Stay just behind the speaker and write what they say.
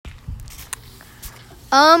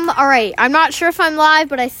Alright, I'm not sure if I'm live,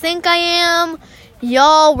 but I think I am.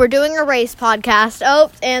 Y'all, we're doing a race podcast.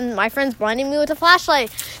 Oh, and my friend's blinding me with a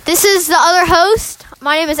flashlight. This is the other host.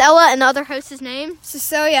 My name is Ella, and the other host's name?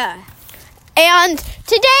 Cecilia. And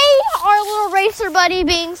today, our little racer buddy,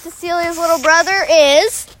 being Cecilia's little brother,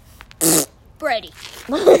 is... Brady.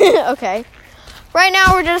 Okay. Right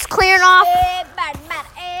now, we're just clearing off...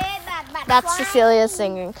 That's Cecilia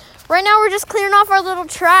singing. Right now, we're just clearing off our little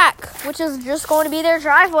track, which is just going to be their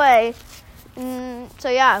driveway. So,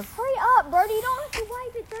 yeah. Hurry up, Brody. You don't have to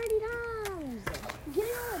wipe it 30 times. Get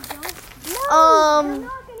all the dust. No, you're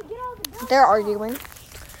not going to get all the dust. They're arguing.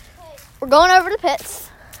 We're going over to the pits.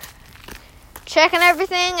 Checking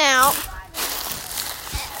everything out.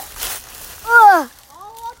 All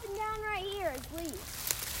up and down right here, please.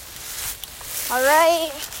 All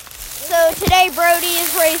right. So, today, Brody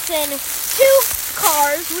is racing 2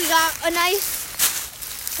 cars. We got a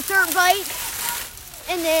nice dirt bike,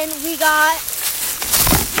 and then we got,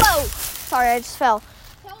 whoa, sorry, I just fell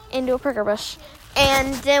into a pricker bush,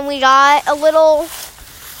 and then we got a little,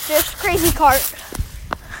 just crazy cart.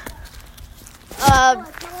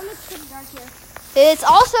 It's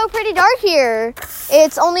also pretty dark here.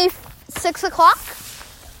 It's only 6 o'clock,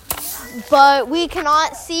 but we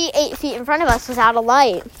cannot see 8 feet in front of us without a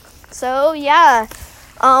light. So, yeah.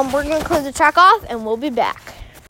 We're going to close the track off, and we'll be back.